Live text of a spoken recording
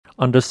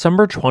On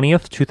December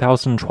 20th,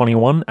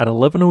 2021, at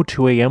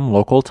 11:02 a.m.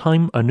 local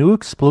time, a new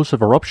explosive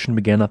eruption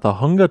began at the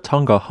Hunga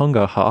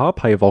Tonga-Hunga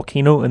Ha'apai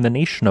volcano in the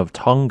nation of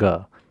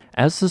Tonga.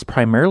 As this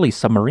primarily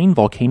submarine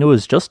volcano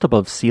is just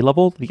above sea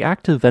level, the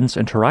active vent's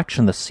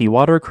interaction with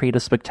seawater create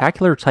a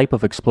spectacular type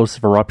of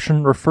explosive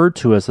eruption referred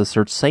to as a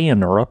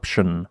Circean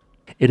eruption.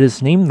 It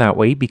is named that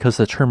way because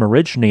the term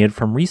originated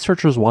from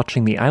researchers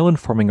watching the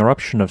island-forming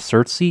eruption of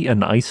Circe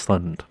in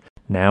Iceland.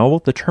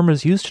 Now, the term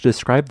is used to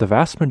describe the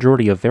vast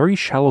majority of very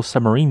shallow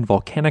submarine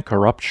volcanic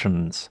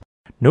eruptions.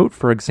 Note,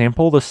 for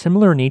example, the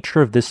similar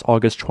nature of this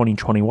August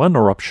 2021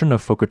 eruption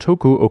of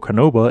Fukutoku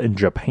Okanoba in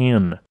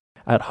Japan.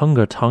 At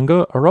Hunga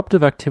Tonga,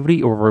 eruptive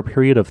activity over a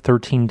period of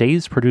 13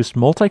 days produced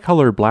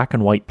multicolored black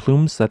and white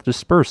plumes that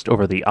dispersed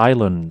over the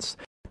islands.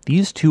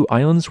 These two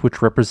islands,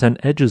 which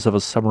represent edges of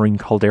a submarine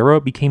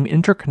caldera, became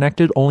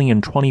interconnected only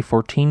in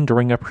 2014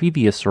 during a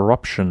previous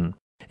eruption.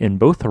 In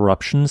both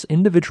eruptions,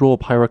 individual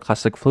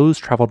pyroclastic flows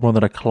traveled more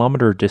than a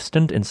kilometer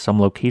distant in some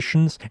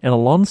locations, and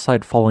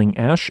alongside falling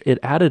ash, it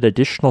added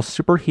additional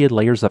superheated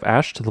layers of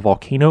ash to the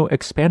volcano,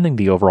 expanding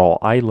the overall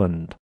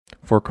island.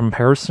 For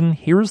comparison,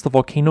 here is the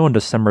volcano on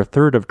December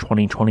 3rd of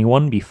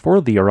 2021 before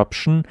the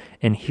eruption,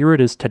 and here it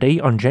is today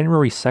on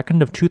January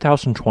 2nd of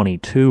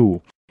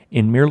 2022.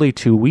 In merely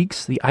 2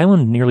 weeks, the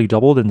island nearly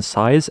doubled in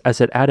size as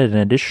it added an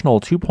additional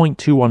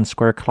 2.21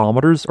 square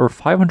kilometers or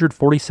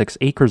 546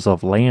 acres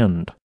of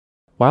land.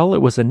 While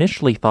it was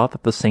initially thought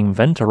that the same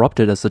vent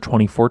erupted as the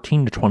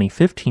 2014 to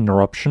 2015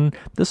 eruption,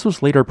 this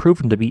was later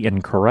proven to be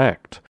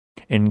incorrect.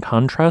 In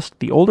contrast,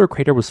 the older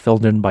crater was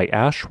filled in by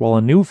ash, while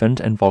a new vent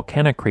and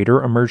volcanic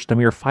crater emerged a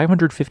mere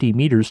 550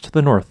 meters to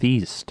the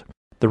northeast.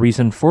 The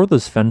reason for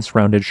this vent's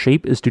rounded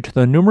shape is due to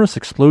the numerous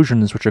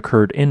explosions which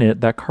occurred in it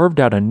that carved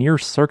out a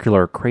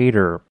near-circular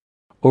crater.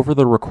 Over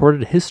the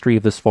recorded history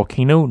of this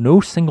volcano,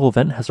 no single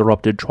vent has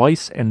erupted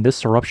twice, and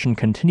this eruption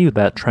continued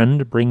that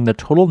trend, bringing the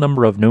total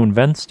number of known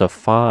vents to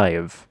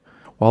 5.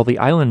 While the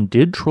island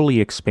did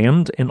truly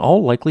expand, in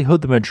all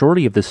likelihood the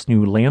majority of this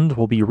new land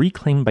will be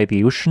reclaimed by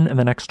the ocean in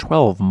the next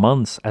 12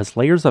 months, as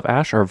layers of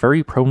ash are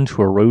very prone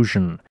to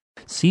erosion.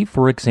 See,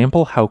 for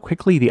example, how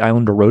quickly the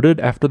island eroded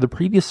after the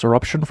previous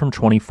eruption from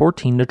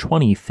 2014 to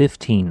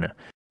 2015.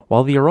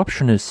 While the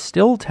eruption is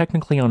still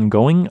technically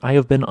ongoing, I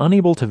have been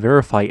unable to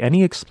verify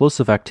any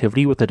explosive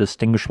activity with a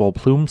distinguishable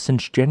plume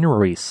since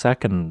January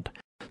 2nd.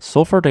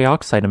 Sulfur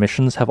dioxide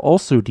emissions have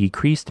also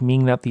decreased,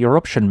 meaning that the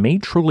eruption may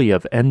truly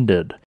have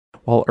ended.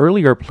 While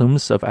earlier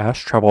plumes of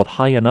ash traveled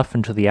high enough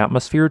into the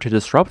atmosphere to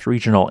disrupt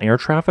regional air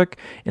traffic,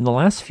 in the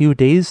last few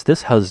days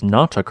this has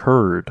not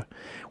occurred.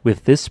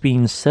 With this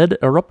being said,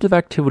 eruptive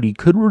activity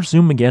could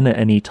resume again at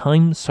any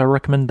time, so I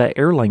recommend that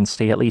airlines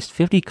stay at least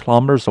 50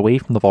 kilometers away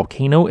from the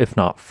volcano, if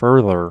not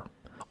further.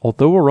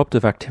 Although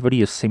eruptive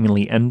activity is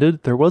seemingly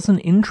ended, there was an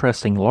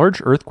interesting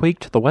large earthquake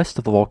to the west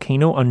of the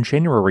volcano on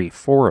January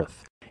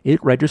 4th.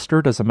 It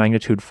registered as a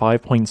magnitude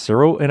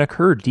 5.0 and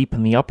occurred deep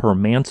in the upper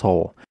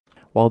mantle.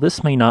 While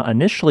this may not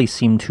initially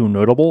seem too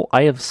notable,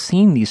 I have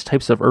seen these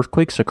types of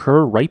earthquakes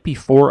occur right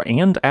before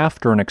and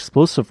after an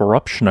explosive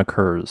eruption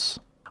occurs.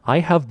 I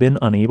have been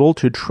unable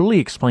to truly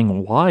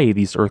explain why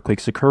these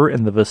earthquakes occur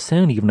in the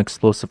vicinity of an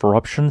explosive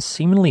eruption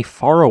seemingly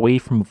far away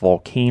from a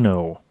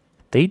volcano.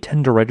 They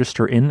tend to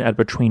register in at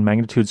between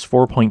magnitudes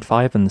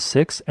 4.5 and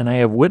 6, and I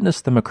have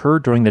witnessed them occur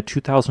during the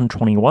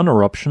 2021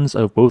 eruptions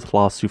of both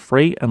La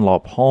Soufrière and La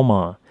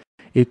Palma.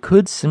 It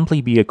could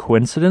simply be a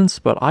coincidence,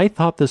 but I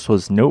thought this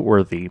was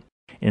noteworthy.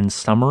 In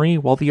summary,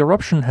 while the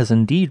eruption has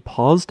indeed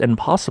paused and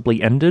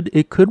possibly ended,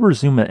 it could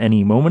resume at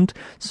any moment,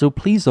 so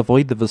please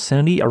avoid the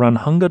vicinity around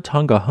Hunga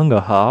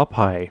Tonga-Hunga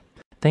Ha'apai.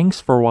 Thanks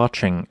for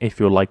watching. If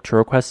you would like to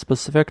request a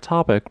specific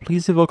topic,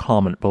 please leave a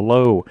comment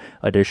below.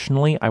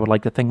 Additionally, I would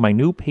like to thank my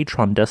new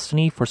patron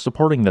Destiny for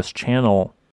supporting this channel.